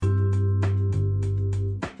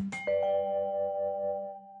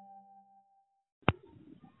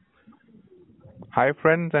Hi,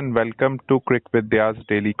 friends, and welcome to Crick Vidya's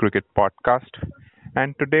Daily Cricket Podcast.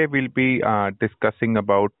 And today we'll be discussing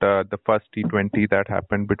about the first T20 that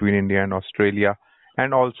happened between India and Australia,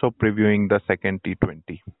 and also previewing the second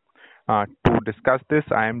T20. To discuss this,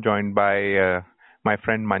 I am joined by my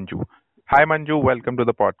friend Manju. Hi, Manju. Welcome to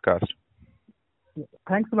the podcast.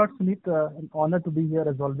 Thanks a lot, Sunit. An honor to be here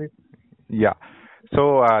as always. Yeah.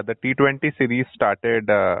 So the T20 series started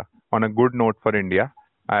on a good note for India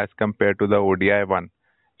as compared to the ODI one.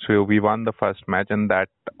 So we won the first match, and that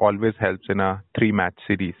always helps in a three-match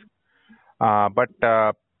series. But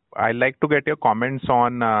I like to get your comments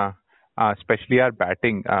on, especially our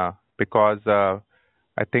batting, because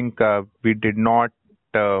I think we did not,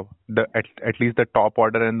 at least the top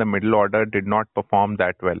order and the middle order did not perform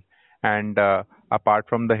that well. And apart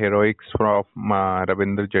from the heroics from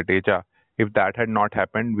Ravindra Jadeja, if that had not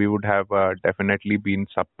happened, we would have definitely been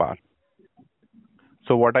subpar.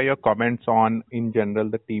 So, what are your comments on, in general,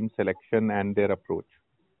 the team selection and their approach?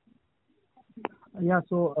 KL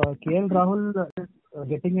Rahul is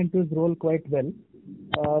getting into his role quite well.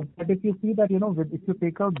 But if you see that, if you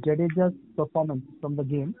take out Jadeja's performance from the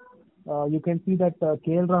game, you can see that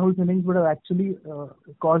KL Rahul's innings would have actually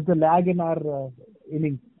caused a lag in our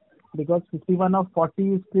innings, because 51 of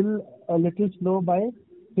 40 is still a little slow by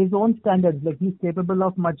his own standards. Like, he's capable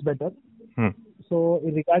of much better. So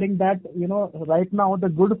regarding that, right now the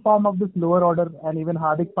good form of this lower order and even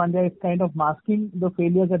Hardik Pandya is kind of masking the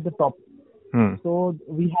failures at the top. So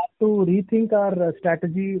we have to rethink our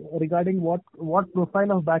strategy regarding what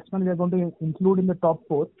profile of batsmen we are going to include in the top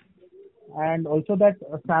four. And also that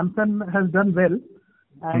Samson has done well,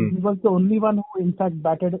 and he was the only one who in fact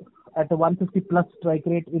batted at a 150 plus strike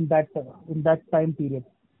rate in that time period.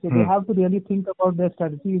 So they have to really think about their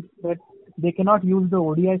strategies, that they cannot use the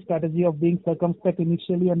ODI strategy of being circumspect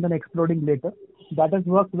initially and then exploding later. That has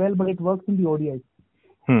worked well, but it works in the ODIs.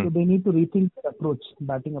 So they need to rethink their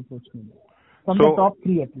batting approach. From the top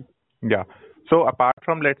three at least. Yeah. So apart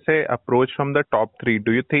from, let's say, approach from the top three,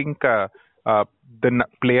 do you think the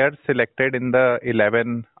players selected in the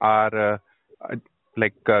 11 are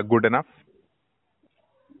good enough?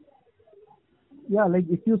 Yeah, like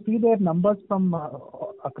if you see their numbers from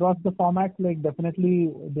across the formats, like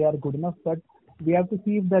definitely they are good enough, but we have to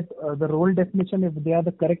see if that the role definition, if they are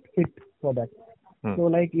the correct fit for that. So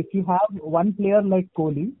like if you have one player like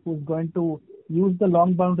Kohli who's going to use the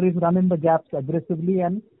long boundaries, run in the gaps aggressively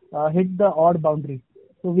and hit the odd boundaries.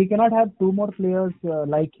 So we cannot have two more players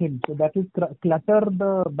like him. So that is clutter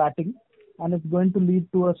the batting, and it's going to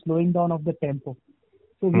lead to a slowing down of the tempo.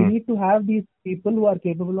 So we need to have these people who are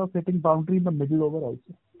capable of hitting boundary in the middle over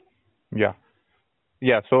also. Yeah.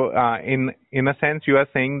 Yeah. So in a sense, you are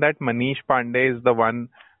saying that Manish Pandey is the one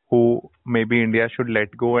who maybe India should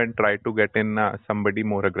let go and try to get in somebody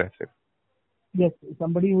more aggressive. Yes,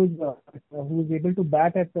 somebody who is able to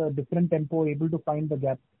bat at a different tempo, able to find the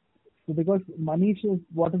gap. So because Manish is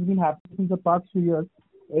what has been happening in the past few years,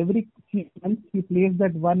 every few months he plays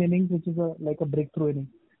that one innings which is like a breakthrough inning.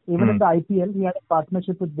 Even in the IPL, he had a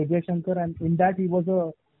partnership with Vijay Shankar, and in that he was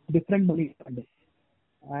a different Manish Pandey.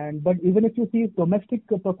 But even if you see domestic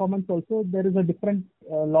performance also, there is a different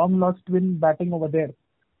long lost twin batting over there.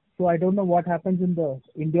 So I don't know what happens in the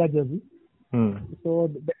India jersey. So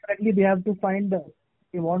definitely they have to find,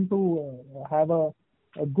 they want to have a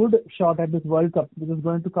good shot at this World Cup, which is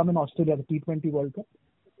going to come in Australia, the T20 World Cup.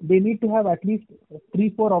 They need to have at least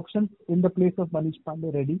 3-4 options in the place of Manish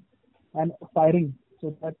Pandey ready and firing,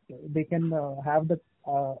 so that they can have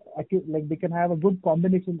they can have a good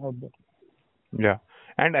combination out there. Yeah.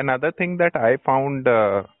 And another thing that I found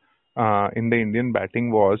in the Indian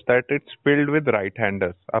batting was that it's filled with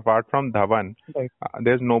right-handers. Apart from Dhawan,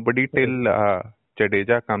 there's nobody till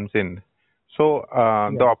Jadeja comes in. So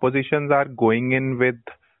the oppositions are going in with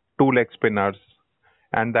two leg spinners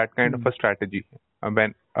and that kind of a strategy.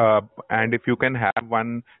 And if you can have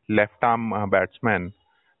one left arm batsman,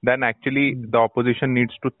 then actually the opposition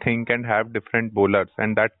needs to think and have different bowlers,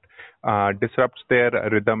 and that disrupts their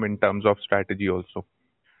rhythm in terms of strategy also.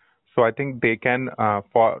 So I think they can,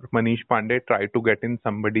 for Manish Pandey, try to get in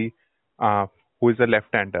somebody who is a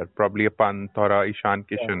left-hander, probably a Pant or a Ishan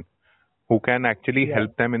Kishan, who can actually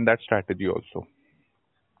help them in that strategy also.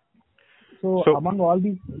 So among all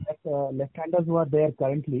these left-handers who are there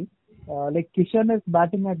currently, like Kishan is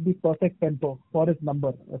batting at the perfect tempo for his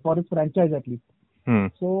number, for his franchise at least.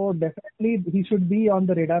 So definitely he should be on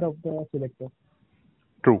the radar of the selector.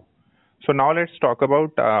 True. So now let's talk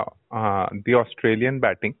about the Australian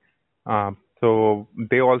batting. So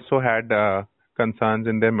they also had concerns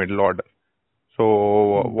in their middle order.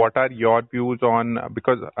 So what are your views on,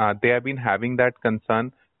 because they have been having that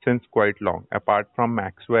concern since quite long. Apart from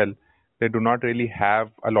Maxwell, they do not really have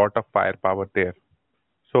a lot of firepower there.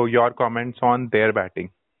 So your comments on their batting?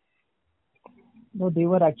 No, they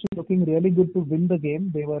were actually looking really good to win the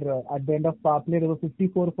game. They were at the end of power play, they were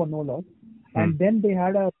 54 for no loss. Hmm. And then they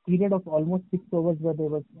had a period of almost 6 overs where there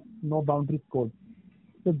was no boundary scored.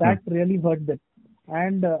 So that really hurt them.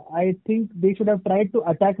 And I think they should have tried to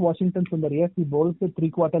attack Washington Sundar. Yes, he bowls with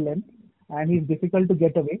three-quarter length and he's difficult to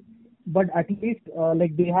get away. But at least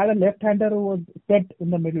like they had a left-hander who was set in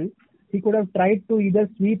the middle. He could have tried to either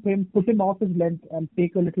sweep him, put him off his length and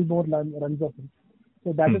take a little more runs of him.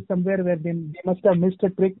 So that is somewhere where they must have missed a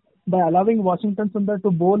trick by allowing Washington Sundar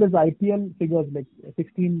to bowl his IPL figures like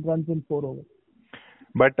 16 runs in 4 overs.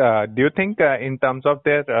 But do you think, in terms of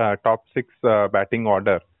their top six batting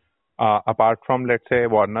order, apart from, let's say,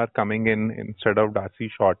 Warner coming in instead of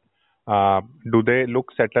Darcy Short, do they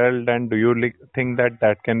look settled, and do you think that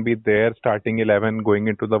that can be their starting 11 going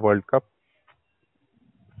into the World Cup?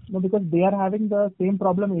 No, because they are having the same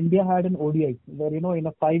problem India had in ODI, where, in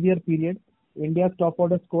a 5-year period, India's top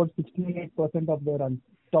order scored 68% of their runs,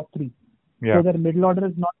 top three. Yeah. So their middle order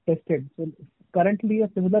is not tested. So currently a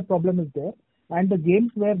similar problem is there. And the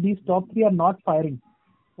games where these top three are not firing,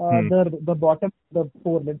 the bottom, the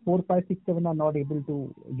four, five, six, seven are not able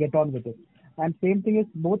to get on with it. And same thing is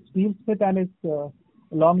both Steve Smith and his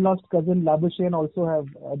long lost cousin Labuschagne also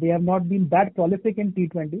they have not been that prolific in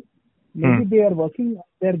T20. Maybe they are working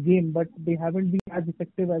their game, but they haven't been as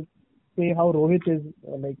effective as, say, how Rohit is,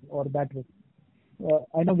 or that way.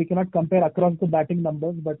 I know we cannot compare across the batting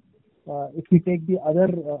numbers, but if we take the other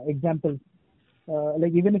examples,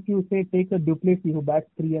 like even if you say take a du Plessis who bats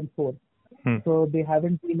 3 and 4, so they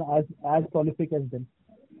haven't been as prolific as them.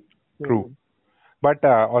 So, true. But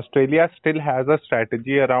Australia still has a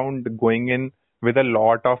strategy around going in with a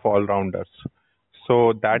lot of all-rounders.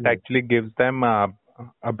 So that actually gives them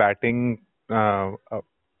a batting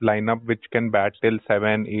lineup which can bat till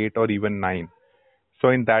 7, 8 or even 9. So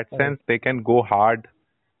in that sense, they can go hard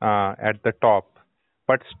at the top.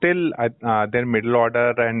 But still, their middle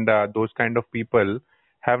order and those kind of people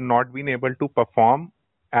have not been able to perform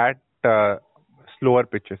at slower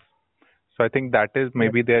pitches. So I think that is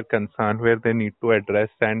maybe their concern, where they need to address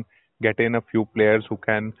and get in a few players who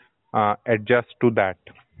can adjust to that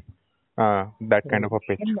kind of a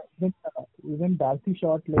pitch. Even Darcy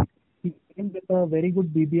Short, he came with a very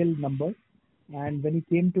good BBL number, and when he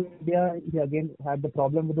came to India, he again had the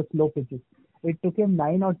problem with the slow pitches. It took him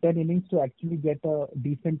 9 or 10 innings to actually get a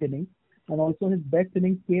decent inning, and also his best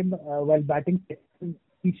innings came while batting.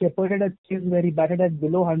 He shepherded a chase where he batted at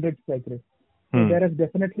below 100 strike rate. So there is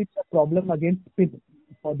definitely a problem against spin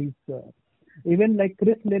for these. Even like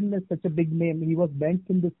Chris Lynn is such a big name. He was benched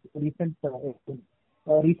in this recent.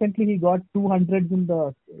 Recently, he got 200s in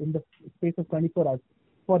the space of 24 hours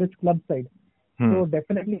for his club side. So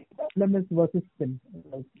definitely the problem is versus spin.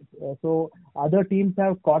 So other teams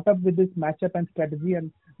have caught up with this matchup and strategy,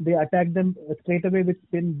 and they attack them straight away with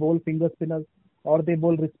spin, bowl finger spinners, or they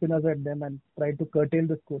bowl wrist spinners at them and try to curtail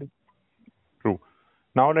the scoring. True.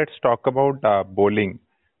 Now let's talk about bowling.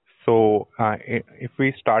 So if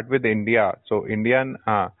we start with India, so Indian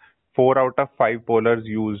 4 out of 5 bowlers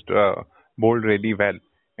used bowled really well,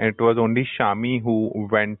 and it was only Shami who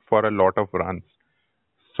went for a lot of runs.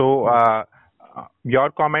 So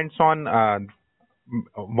your comments on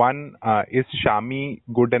one, is Shami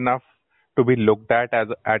good enough to be looked at as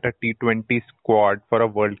at a T20 squad for a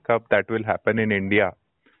World Cup that will happen in India?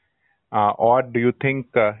 Or do you think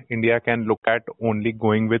India can look at only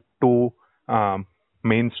going with 2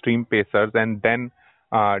 mainstream pacers, and then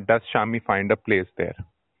does Shami find a place there?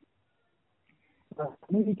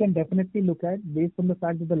 We can definitely look at, based on the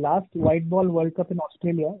fact that the last white ball World Cup in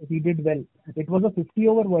Australia, he did well. It was a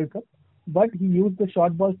 50-over World Cup, but he used the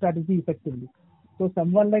short ball strategy effectively. So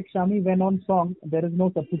someone like Shami, when on song, there is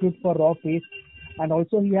no substitute for raw pace, and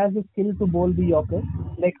also he has the skill to bowl the Yorker,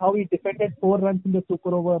 like how he defended 4 runs in the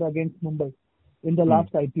super over against Mumbai in the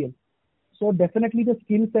last IPL. So definitely the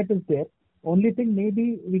skill set is there. Only thing,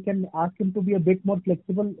 maybe we can ask him to be a bit more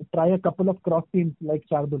flexible, try a couple of cross teams like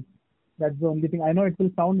Shardul. That's the only thing. I know it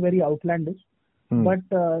will sound very outlandish, but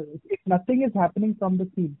if nothing is happening from the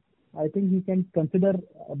field, I think he can consider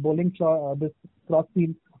bowling this cross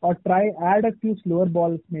field, or add a few slower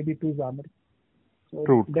balls maybe to Zamir. So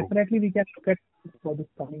true. Definitely we can look at for this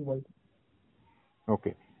coming World Cup.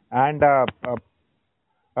 Okay. And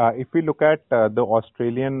if we look at the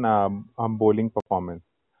Australian bowling performance,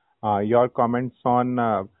 your comments on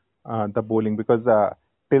the bowling, because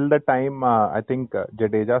till the time I think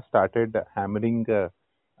Jadeja started hammering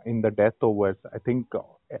in the death overs, I think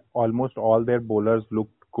almost all their bowlers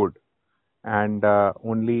looked good. and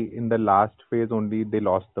only in the last phase only they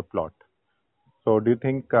lost the plot. So do you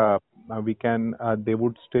think we can they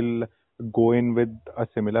would still go in with a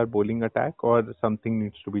similar bowling attack, or something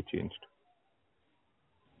needs to be changed?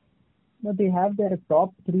 No, they have their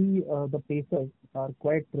top three, the Pacers are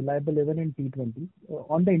quite reliable even in T20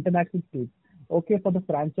 on the international stage. Okay, for the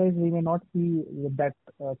franchise, we may not see that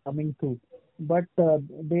coming through. But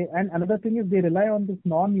they and another thing is they rely on this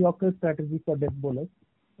non-Yorker strategy for death bowlers.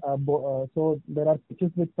 So there are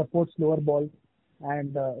pitches which support slower balls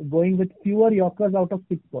and going with fewer Yorkers out of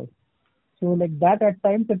six balls. So like that at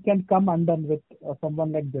times it can come undone with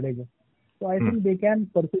someone like Jadeja. So I think they can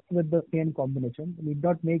persist with the same combination. Need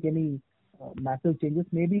not make any massive changes.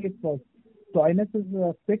 Maybe if Stoinis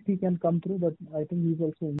is fit, he can come through, but I think he's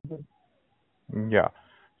also injured. Yeah.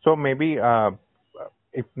 So maybe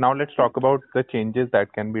if now let's talk about the changes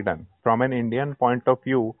that can be done from an Indian point of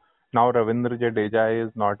view. Now Ravindra Jadeja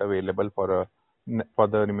is not available for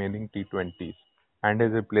the remaining T20s, and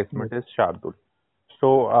his replacement is Shardul.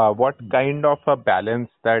 So what kind of a balance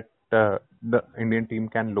that the Indian team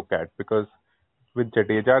can look at? Because with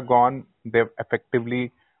Jadeja gone, they've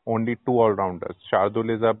effectively only two all-rounders.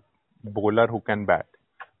 Shardul is a bowler who can bat.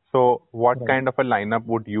 So, what Right. kind of a lineup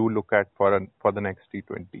would you look at for the next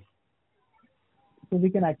T20? So we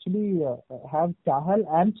can actually have Chahal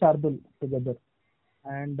and Shardul together,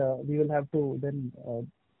 and we will have to then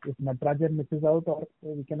if Natarajan misses out, or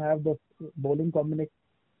we can have the bowling combination,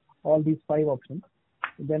 all these five options.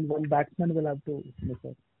 Then one batsman will have to miss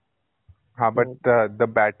out. But So the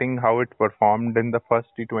batting, how it performed in the first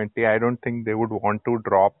T20, I don't think they would want to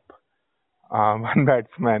drop one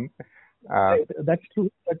batsman. that's true,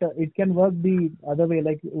 but it can work the other way.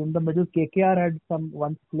 Like in the middle, KKR had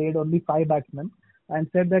once played only five batsmen and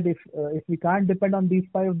said that if we can't depend on these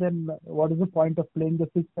five, then what is the point of playing the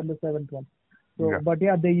sixth and the seventh one? So, Yeah. but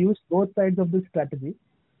yeah, they used both sides of this strategy.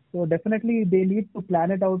 So definitely they need to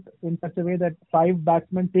plan it out in such a way that five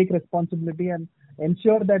batsmen take responsibility and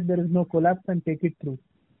ensure that there is no collapse and take it through.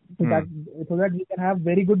 So that we can have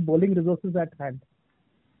very good bowling resources at hand.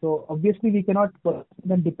 So obviously we cannot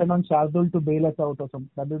then depend on Shardul to bail us out or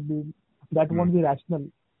something. That won't be rational.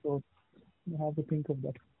 So you have to think of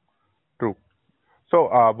that. True.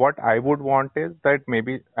 So, what I would want is that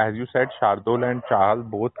maybe, as you said, Shardul and Chahal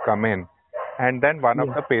both come in, and then one of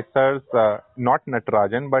Yes. the pacers, not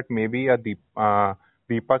Natarajan, but maybe a Deepak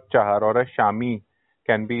Chahar or a Shami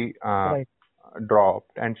can be Right.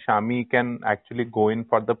 dropped, and Shami can actually go in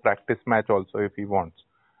for the practice match also if he wants,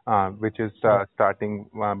 which is Right. starting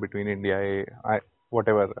between India,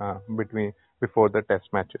 whatever, between before the test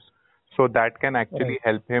matches. So that can actually Right.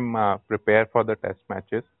 help him prepare for the test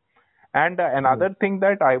matches. And Yes. another thing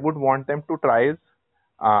that I would want them to try is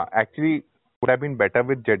actually would have been better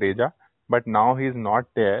with Jadeja, but now he's not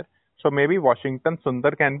there. So maybe Washington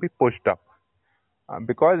Sundar can be pushed up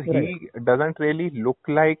because Right. he doesn't really look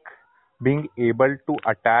like being able to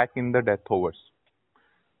attack in the death overs.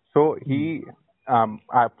 So he,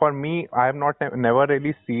 for me, I have not never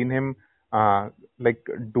really seen him like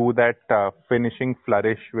do that finishing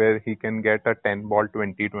flourish where he can get a 10 ball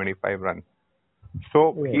 20-25 run.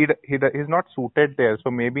 So Yes. he's not suited there.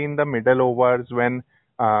 So maybe in the middle overs when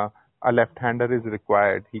a left-hander is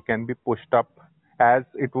required, he can be pushed up as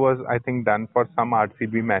it was, I think, done for some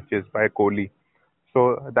RCB matches by Kohli.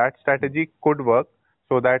 So that strategy could work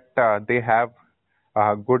so that they have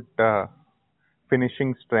good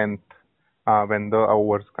finishing strength when the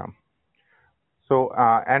overs come. So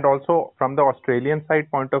and also from the Australian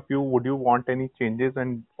side point of view, would you want any changes,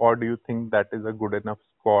 and or do you think that is a good enough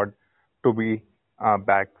squad to be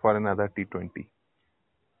back for another T20?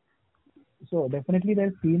 So definitely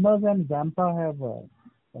their seamers and Zampa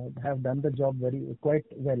have done the job quite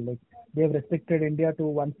well. Like they have restricted India to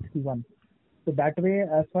 161. So that way,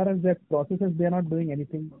 as far as their processes, they are not doing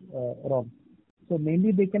anything wrong. So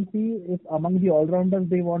mainly they can see if among the all-rounders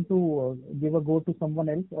they want to give a go to someone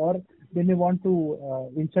else, or they may want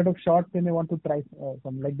to instead of shots they may want to try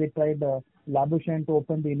some, like they tried Labuschagne to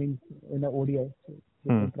open the innings in a ODI. So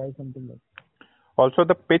they can try something like. Also,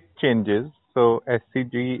 the pitch changes. So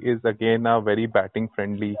SCG is again a very batting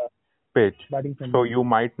friendly pitch. Batting So friendly. you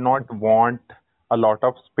might not want a lot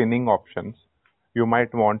of spinning options. You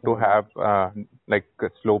might want to have like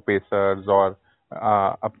slow pacers or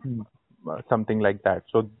something like that.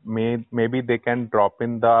 So maybe they can drop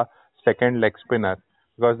in the second leg spinner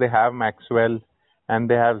because they have Maxwell and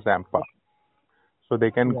they have Zampa. So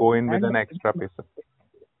they can Yeah, go in with and an extra pacer.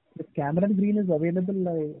 if Cameron Green is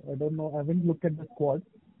available, I don't know. I haven't looked at the squad.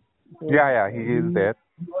 So Yeah, he is there.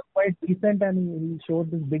 he was quite decent and he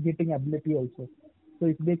showed this big hitting ability also. So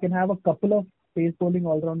if they can have a couple of pace bowling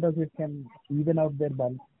all-rounders which can even out their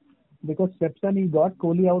balance. Because Stepson, he got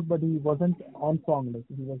Kohli out, but he wasn't on song. Like,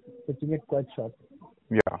 he was pitching it quite short.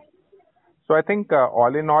 Yeah. So I think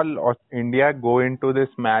all in all, India go into this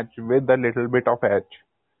match with a little bit of edge.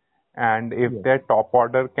 And if Yes. their top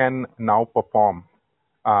order can now perform,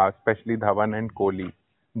 especially Dhawan and Kohli,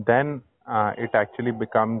 then it actually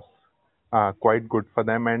becomes quite good for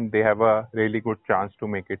them, and they have a really good chance to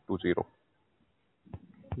make it 2-0.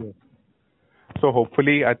 Yes. So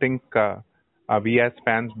hopefully, I think we as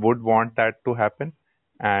fans would want that to happen,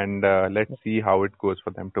 and let's see how it goes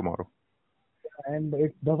for them tomorrow. And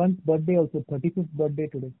it's Dhawan's birthday also, 35th birthday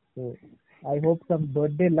today. So I hope some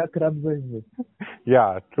birthday luck rubs his way.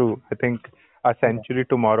 Yeah, true. I think a century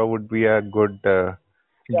tomorrow would be a good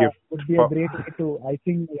gift. Would be a great way to, I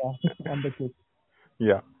think, on the cake.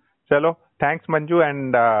 Yeah. Chalo, thanks Manju,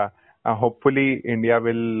 and hopefully India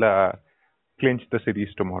will clinch the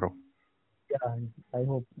series tomorrow. Yeah, I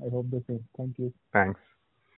hope the same. Thank you. Thanks.